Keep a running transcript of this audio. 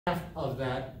half of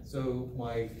that, so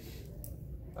my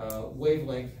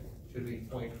wavelength should be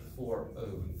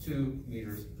 0.402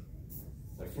 meters.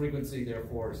 My frequency,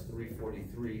 therefore, is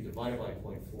 343 divided by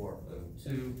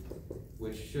 0.402,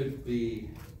 which should be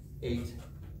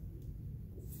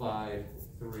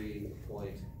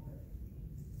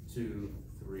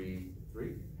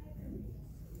 853.233.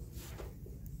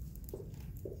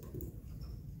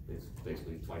 It's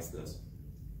basically twice this.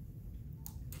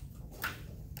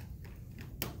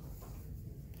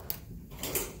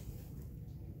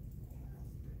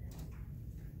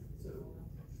 So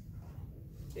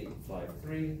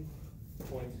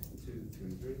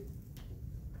 853.233.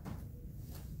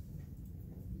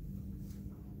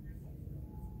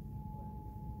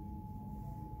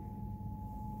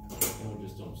 And we'll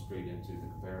just jump straight into the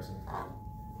comparison.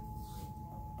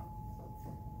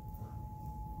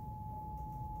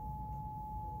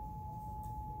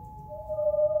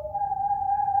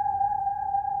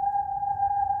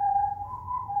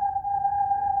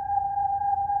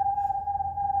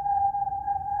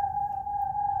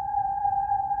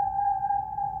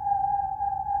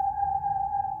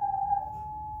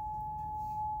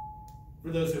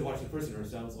 For those who watch The Prisoner, it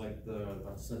sounds like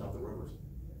about to send out the rovers.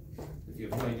 If you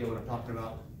have no idea what I'm talking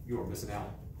about, you are missing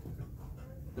out.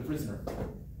 The Prisoner,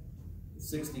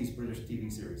 60s British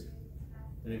TV series.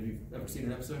 Any of you ever seen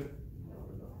an episode?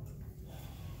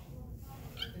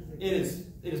 It is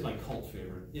my cult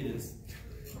favorite. It is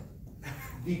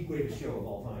the greatest show of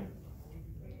all time.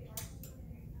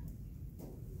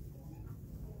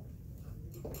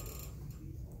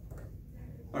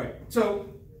 All right, so.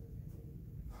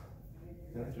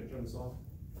 Can I turn this off?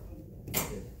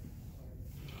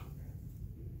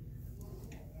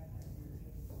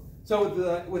 So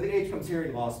with the age comes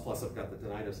hearing loss, plus I've got the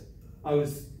tinnitus. I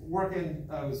was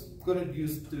going to do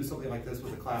something like this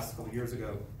with a class a couple years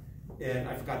ago, and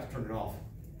I forgot to turn it off.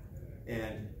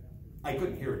 And I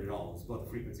couldn't hear it at all. It was about the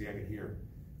frequency I could hear.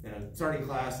 And I'm starting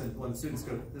class, and when the students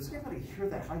go, does anybody hear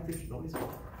that high-pitched noise?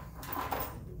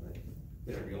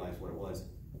 They didn't realize what it was.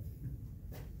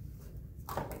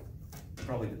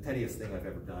 Probably the pettiest thing I've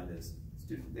ever done is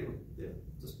they were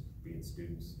just being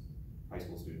students, high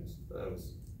school students. I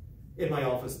was in my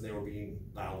office and they were being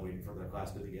loud, waiting for their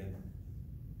class to begin.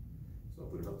 So I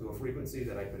put it up to a frequency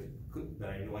that I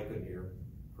knew I couldn't hear,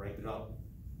 cranked it up.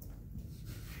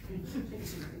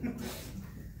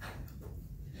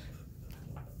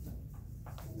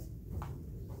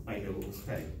 I knew it was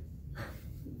petty.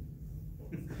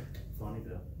 Funny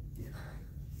though.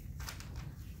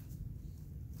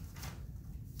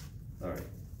 All right.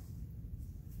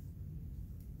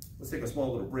 Let's take a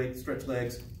small little break, stretch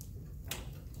legs,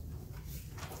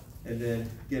 and then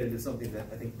get into something that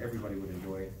I think everybody would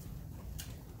enjoy.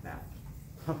 Math.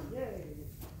 Yay!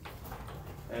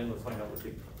 And let's find out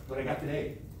what I got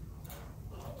today.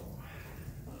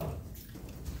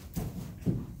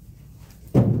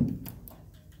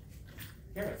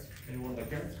 Carrots. Anyone like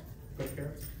carrots? Cooked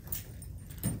carrots?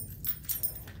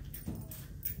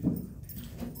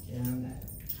 And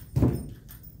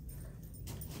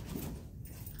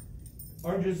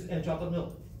oranges and chocolate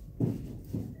milk.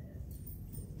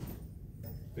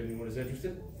 If anyone is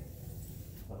interested,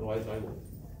 otherwise I will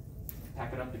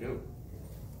pack it up to go.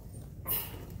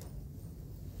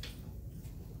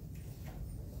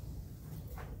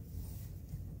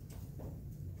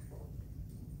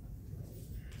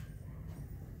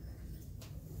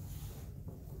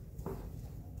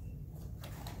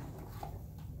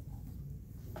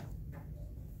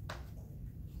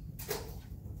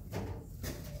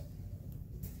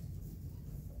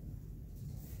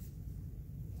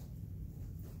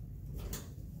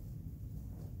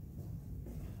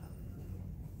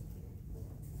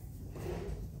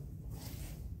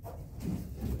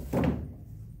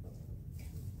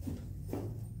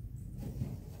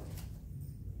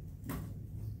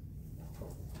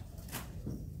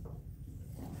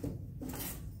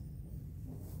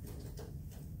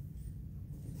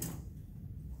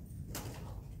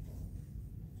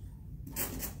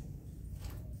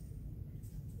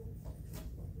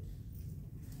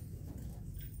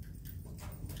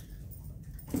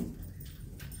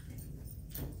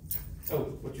 Oh,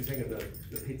 what you think of the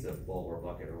pizza bowl or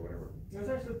bucket or whatever? It was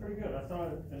actually pretty good. I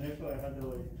thought initially I had to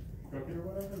like cook it or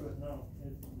whatever, but no,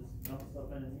 it just dumped stuff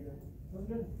in and eat it. It was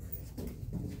good.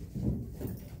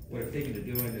 What I'm thinking of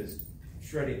doing is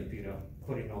shredding the pita,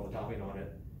 putting all the topping on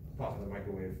it, popping in the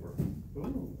microwave for a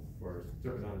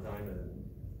certain amount of time,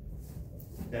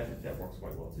 and that works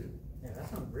quite well too. Yeah, that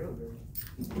sounds real good.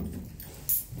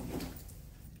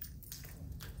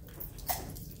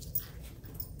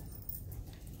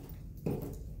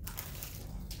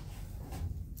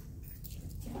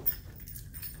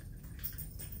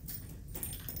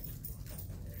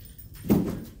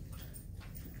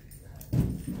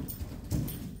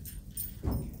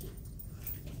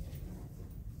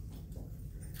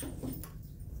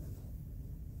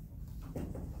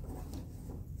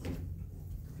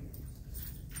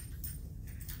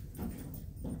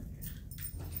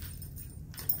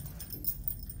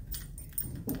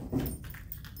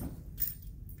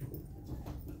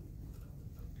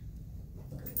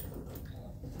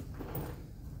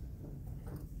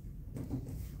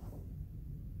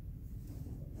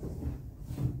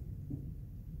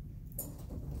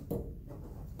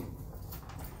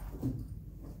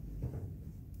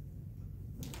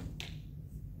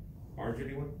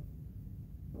 charge anyone?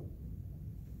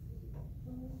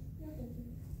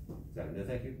 Is that a no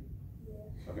thank you?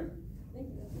 Yeah. Okay. Thank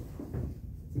you.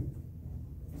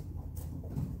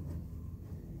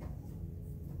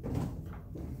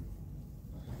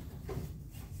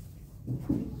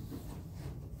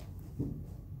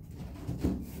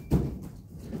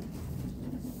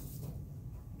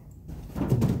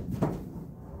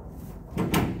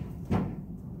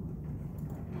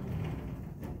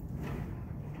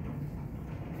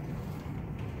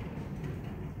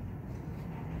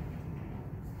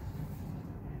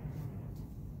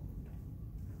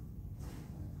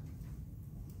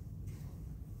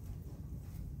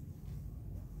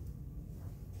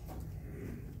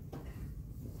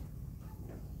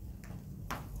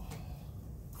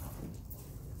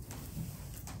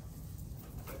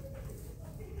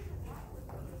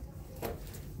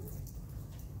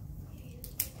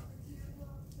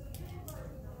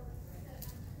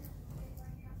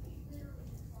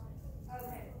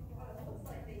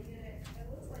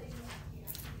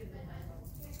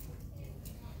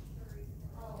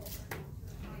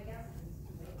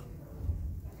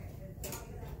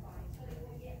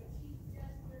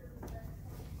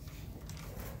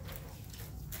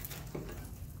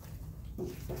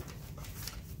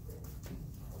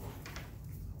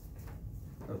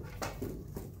 Oh,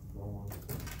 wrong one.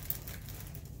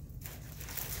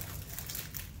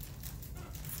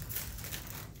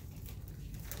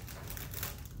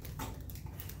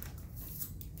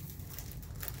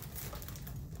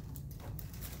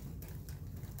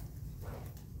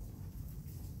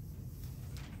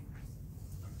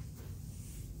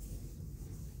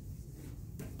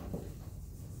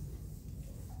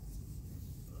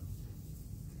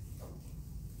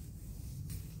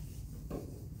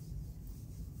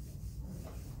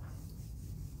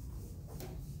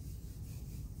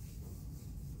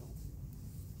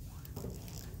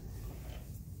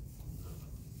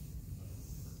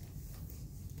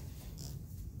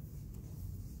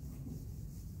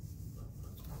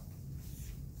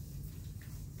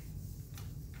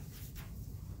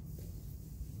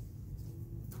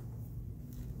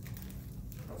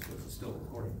 So it's still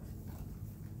recording.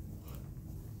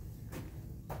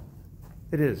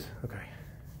 It is, okay.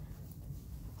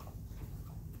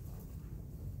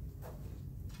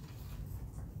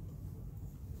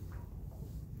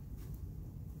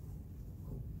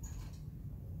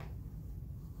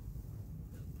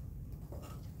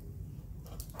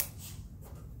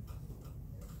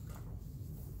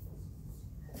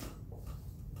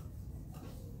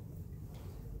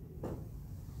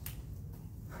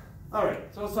 All right,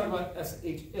 so let's talk about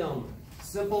SHM,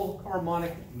 simple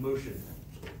harmonic motion.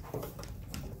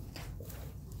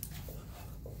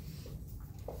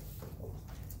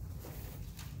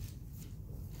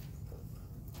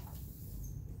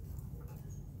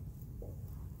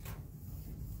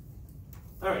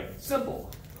 All right,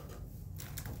 simple,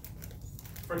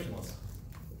 frictionless,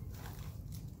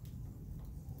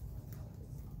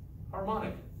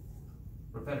 harmonic,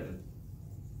 repetitive.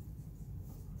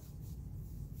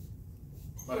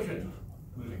 Motion,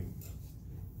 moving.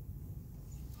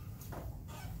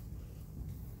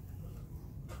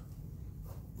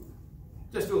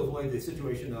 Just to avoid the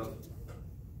situation of,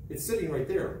 it's sitting right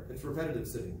there, it's repetitive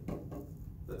sitting.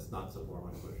 That's not simple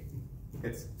harmonic motion.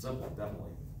 It's simple,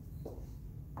 definitely.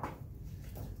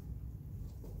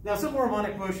 Now, simple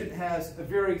harmonic motion has a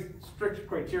very strict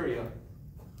criteria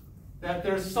that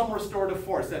there's some restorative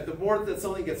force, that the more that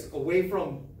something gets away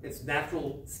from its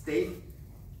natural state,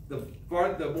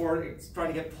 the more it's trying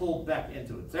to get pulled back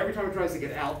into it. So every time it tries to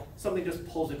get out, something just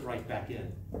pulls it right back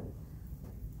in.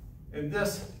 And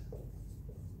this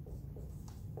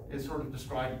is sort of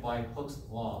described by Hooke's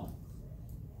law.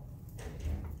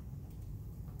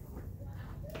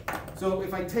 So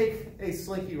if I take a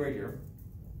slinky right here,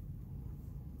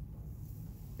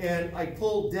 and I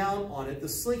pull down on it, the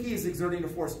slinky is exerting a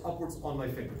force upwards on my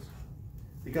fingers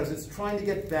because it's trying to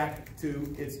get back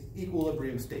to its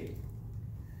equilibrium state.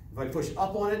 If I push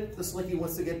up on it, the slinky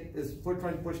wants to is trying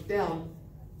to push down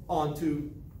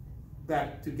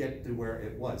back to get to where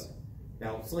it was.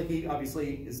 Now, slinky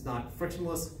obviously is not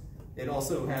frictionless. It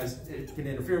also it can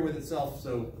interfere with itself,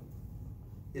 so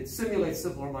it simulates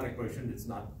simple harmonic motion. It's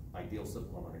not ideal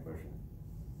simple harmonic motion.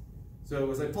 So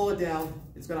as I pull it down,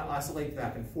 it's going to oscillate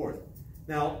back and forth.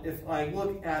 Now, if I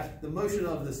look at the motion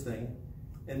of this thing,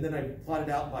 and then I plot it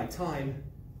out by time,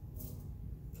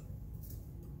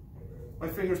 my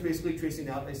finger's basically tracing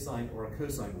out a sine or a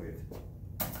cosine wave.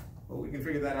 Well, we can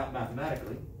figure that out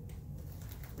mathematically.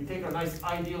 We take our nice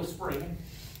ideal spring,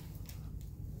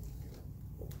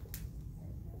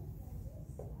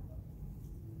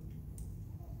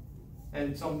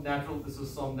 and this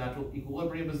is some natural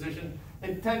equilibrium position.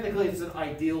 And technically it's an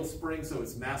ideal spring, so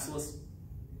it's massless.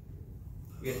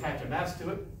 We attach a mass to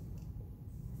it,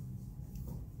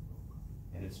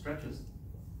 and it stretches.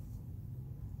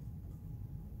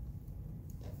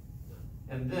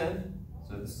 And then,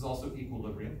 so this is also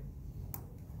equilibrium.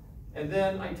 And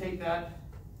then I take that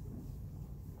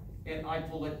and I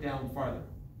pull it down farther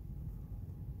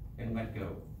and let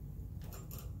go.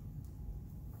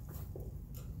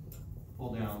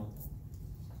 Pull down,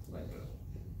 let go.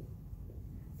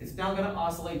 It's now going to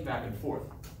oscillate back and forth.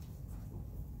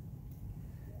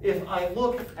 If I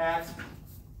look at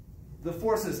the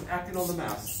forces acting on the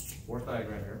mass, fourth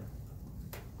diagram here,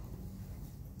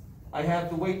 I have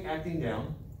the weight acting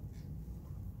down.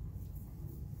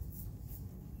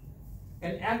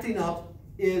 And acting up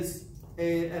is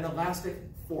an elastic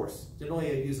force.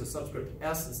 Generally I use a subscript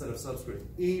S instead of subscript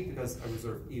E because I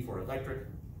reserve E for electric.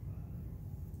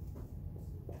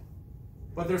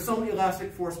 But there's some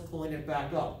elastic force pulling it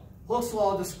back up. Hooke's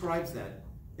law describes that.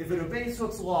 If it obeys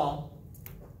Hooke's law,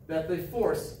 that the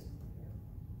force,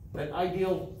 from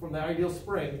the ideal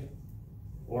spring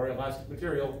or elastic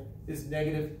material, is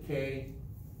negative K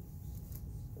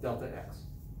delta X.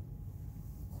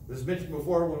 This was mentioned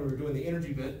before when we were doing the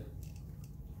energy bit.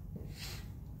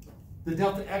 The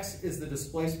delta X is the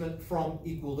displacement from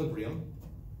equilibrium.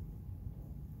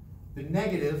 The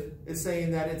negative is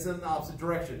saying that it's in the opposite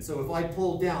direction. So if I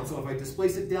pull down, so if I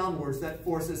displace it downwards, that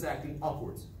force is acting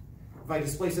upwards. If I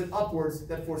displace it upwards,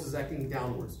 that force is acting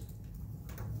downwards.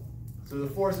 So the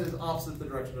force is opposite the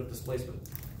direction of displacement.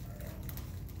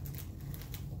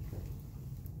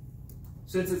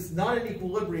 Since it's not in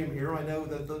equilibrium here, I know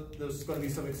that there's going to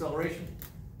be some acceleration.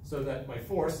 So that my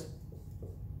force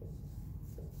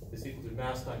is equal to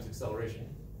mass times acceleration.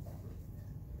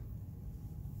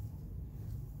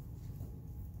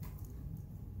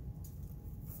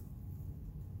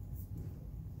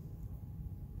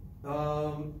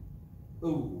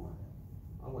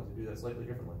 I want to do that slightly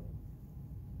differently.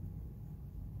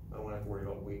 I don't want to have to worry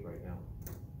about weight right now.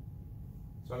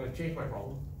 So I'm going to change my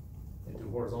problem into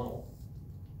horizontal.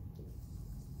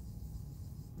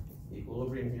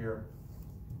 Equilibrium here,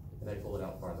 and I pull it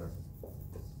out farther.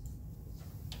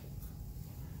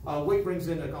 Weight brings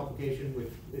in a complication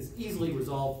which is easily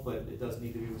resolved, but it does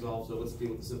need to be resolved, so let's deal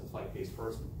with the simplified case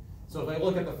first. So if I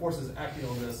look at the forces acting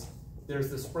on this, there's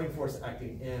the spring force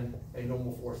acting in, a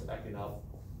normal force acting up,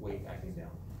 weight acting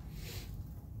down.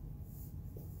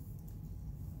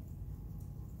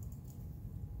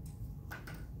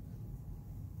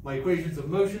 My equations of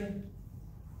motion,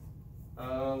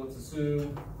 let's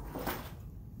assume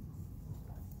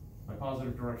my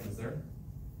positive direction is there.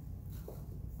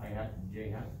 I hat and J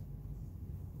hat.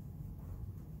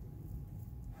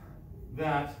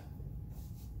 That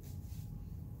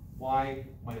Y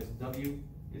minus W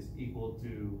is equal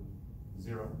to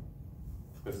 0,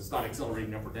 because it's not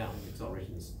accelerating up or down. The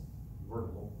acceleration is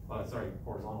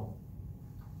horizontal.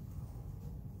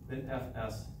 Then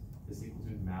Fs is equal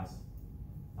to mass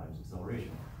times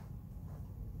acceleration.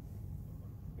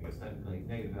 I guess technically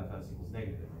negative Fs equals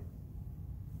negative.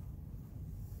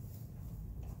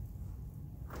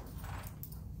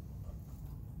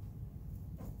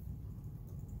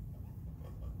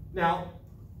 Now,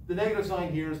 the negative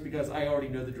sign here is because I already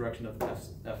know the direction of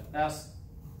Fs.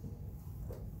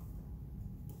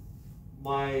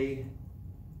 My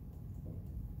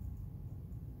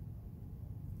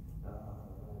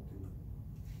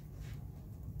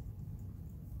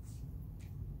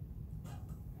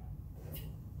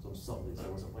some subtleties I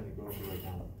wasn't planning to go over right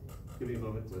now. Give me a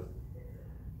moment to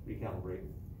recalibrate,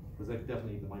 because I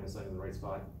definitely need the minus sign in the right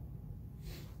spot.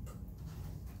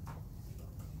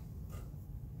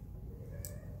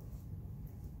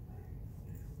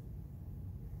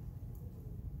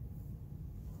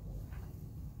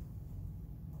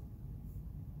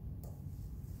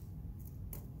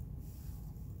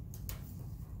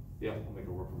 Yeah, I'll make it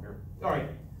work from here. All right.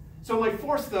 So my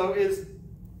force, though, is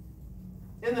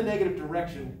in the negative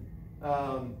direction.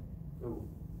 Sorry.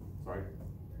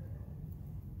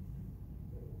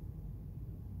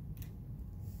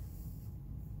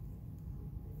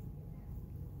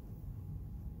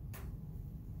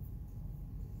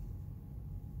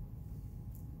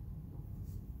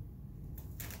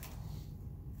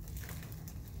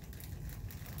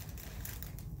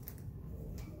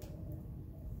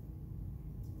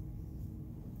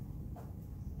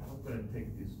 I'm going to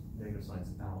take these negative signs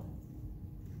out,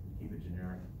 keep it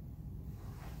generic.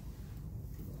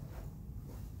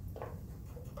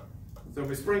 So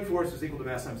my spring force is equal to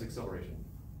mass times acceleration.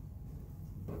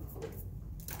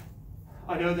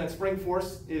 I know that spring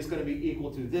force is going to be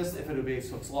equal to this if it obeys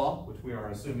Hooke's law, which we are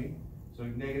assuming. So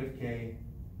negative k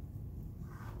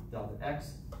delta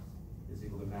x is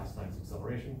equal to mass times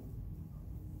acceleration.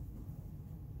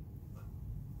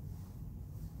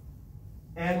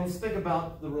 And let's think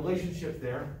about the relationship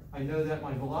there. I know that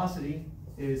my velocity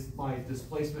is my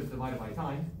displacement divided by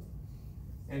time,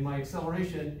 and my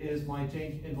acceleration is my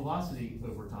change in velocity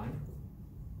over time.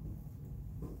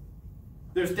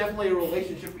 There's definitely a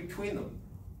relationship between them.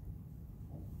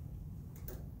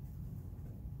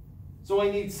 So I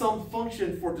need some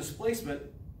function for displacement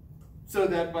so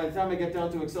that by the time I get down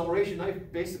to acceleration, I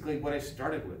basically what I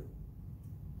started with.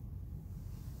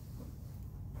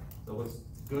 So let's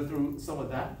go through some of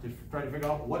that to try to figure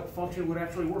out what function would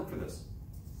actually work for this.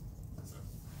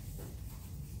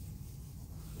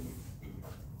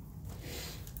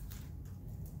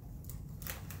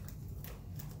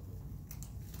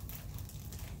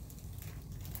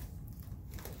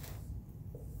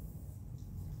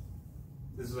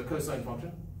 This is a cosine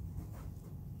function.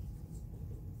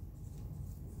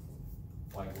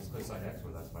 Y equals cosine x,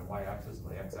 where that's my y-axis,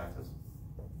 my x-axis.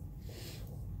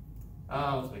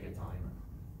 Let's make it time.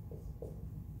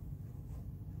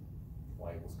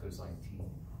 Y equals cosine t.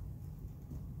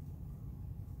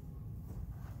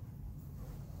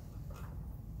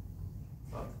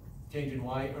 Change in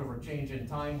y over change in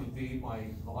time would be my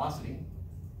velocity.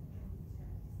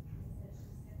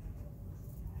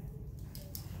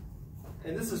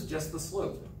 And this is just the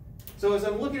slope. So as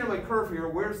I'm looking at my curve here,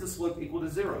 where's the slope equal to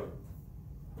 0?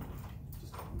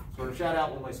 Just sort of shout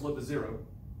out when my slope is 0.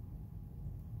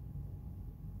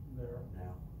 There.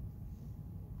 Now.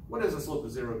 What does a slope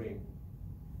of 0 mean?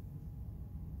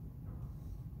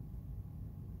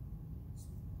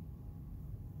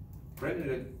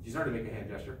 Brendan, you started to make a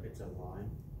hand gesture. It's a line.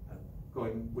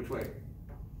 Going which way?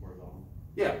 Horizontal.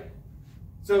 Yeah.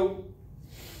 So,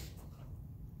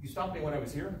 you stopped me when I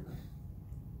was here.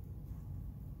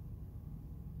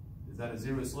 Is that a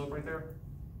 0 slope right there?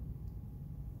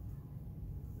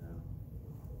 No.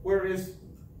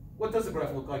 What does the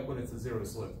graph look like when it's a 0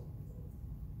 slope?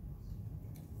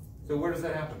 So where does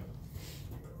that happen?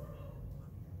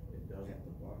 It does at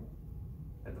the bottom.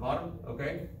 At the bottom,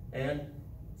 okay. And?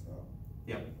 Top.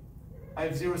 Yeah. I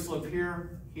have 0 slope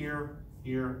here, here,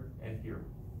 here, and here.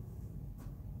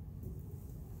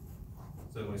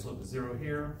 So my slope is 0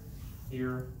 here,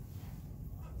 here,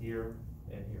 here,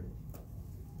 and here.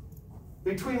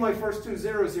 Between my first two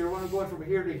zeros here, when I'm going from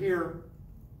here to here,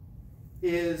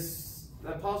 is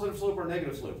a positive slope or a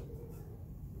negative slope?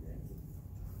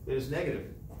 It is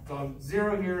negative. So I'm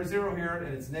 0 here,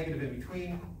 and it's negative in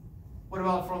between. What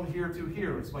about from here to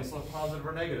here? Is my slope positive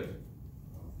or negative?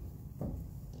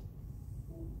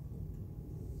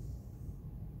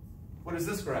 What is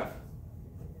this graph?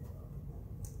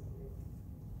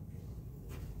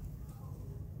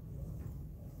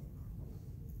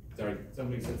 Sorry,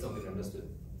 somebody said something, I missed it.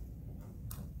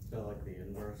 Is that like the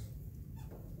inverse?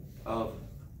 Of?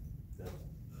 The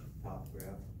top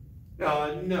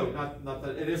graph? No, not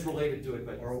that. It is related to it,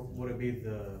 but Or would it be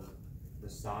the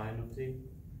sine of t?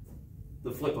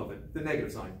 the flip of it, the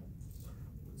negative sign.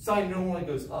 Sign normally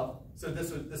goes up, so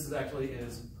this is actually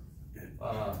is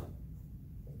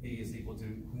b is equal to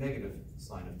negative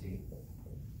sine of t.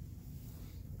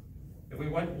 If we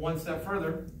went one step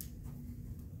further,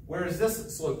 where is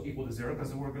this slope equal to 0?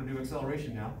 Because we're going to do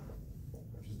acceleration now,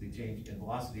 which is the change in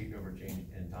velocity over change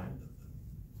in time.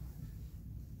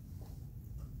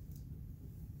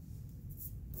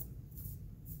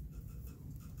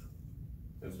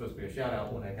 There's supposed to be a shout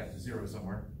out when I got to 0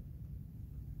 somewhere.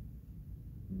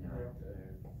 No.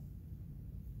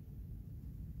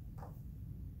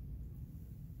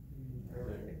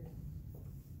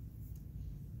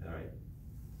 All right.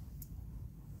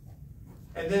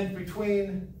 And then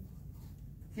between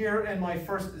here and my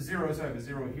first 0, so I have a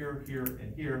 0 here, here,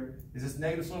 and here, is this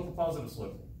negative slope or positive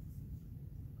slope?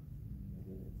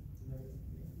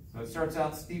 So it starts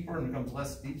out steeper and becomes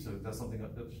less steep, so it does something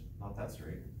that's not that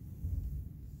straight.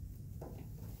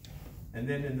 And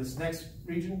then in this next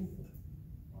region,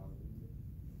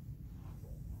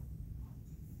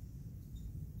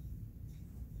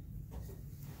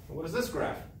 what is this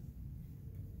graph?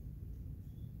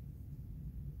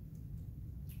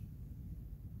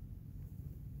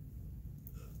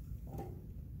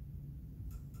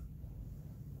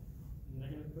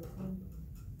 Negative cosine?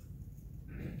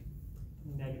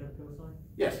 Negative cosine?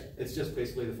 Yes, it's just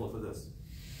basically the flip of this,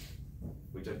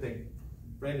 which I think,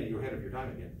 Brandon, you're ahead of your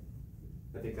time again.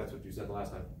 I think that's what you said the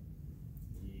last time.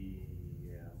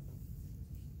 Yeah.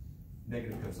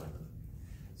 Negative cosine.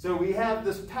 So we have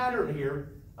this pattern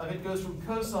here of it goes from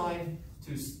cosine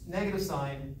to negative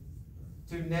sine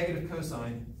to negative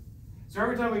cosine. So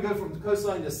every time we go from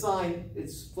cosine to sine,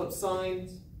 it's flipped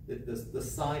sines. The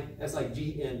sine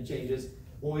SIGN changes.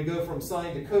 When we go from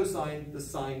sine to cosine, the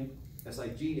sine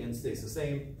SIGN stays the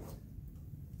same.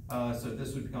 So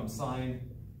this would become sine,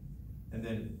 and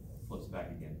then it flips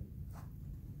back again.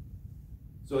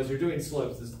 So as you're doing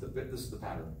slopes, this is the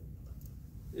pattern.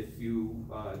 If you,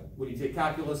 when you take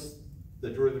calculus, the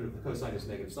derivative of cosine is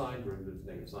negative sine, derivative of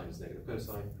negative sine is negative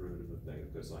cosine, derivative of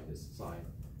negative cosine is sine,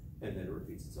 and then it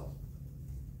repeats itself.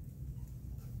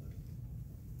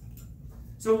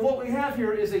 So what we have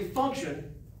here is a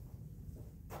function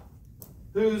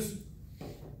whose,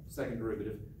 second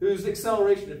derivative, whose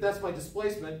acceleration, if that's my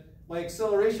displacement, my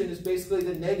acceleration is basically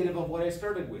the negative of what I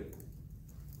started with,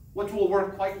 which will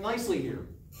work quite nicely here.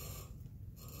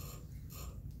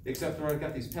 Except for I've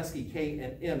got these pesky K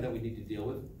and M that we need to deal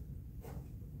with.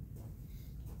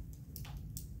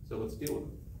 So let's deal with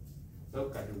them. Oh,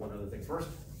 gotta do one other thing first.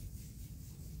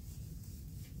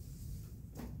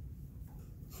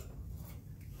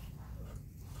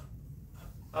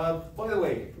 By the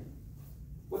way,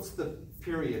 what's the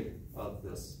period of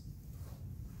this?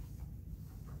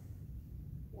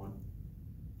 1.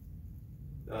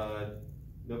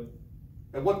 Nope.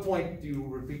 At what point do you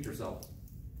repeat yourself?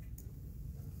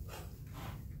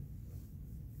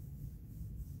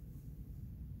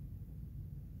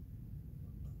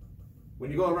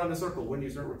 When you go around the circle, when do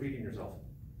you start repeating yourself?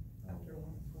 After 1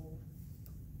 full.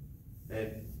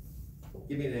 And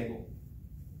give me an angle.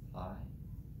 Pi.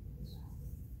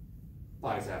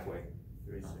 Pi is halfway.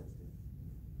 360.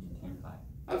 2 pi.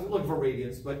 I was looking for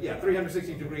radians, but yeah,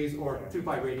 360 degrees or 2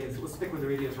 pi radians. Let's stick with the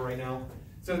radians for right now.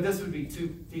 So this would be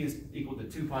t is equal to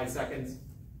 2 pi seconds.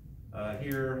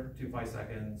 Here, 2 pi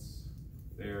seconds.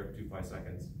 There, 2 pi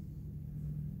seconds.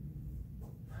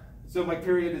 So my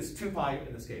period is 2 pi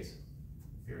in this case.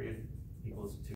 Period equals 2.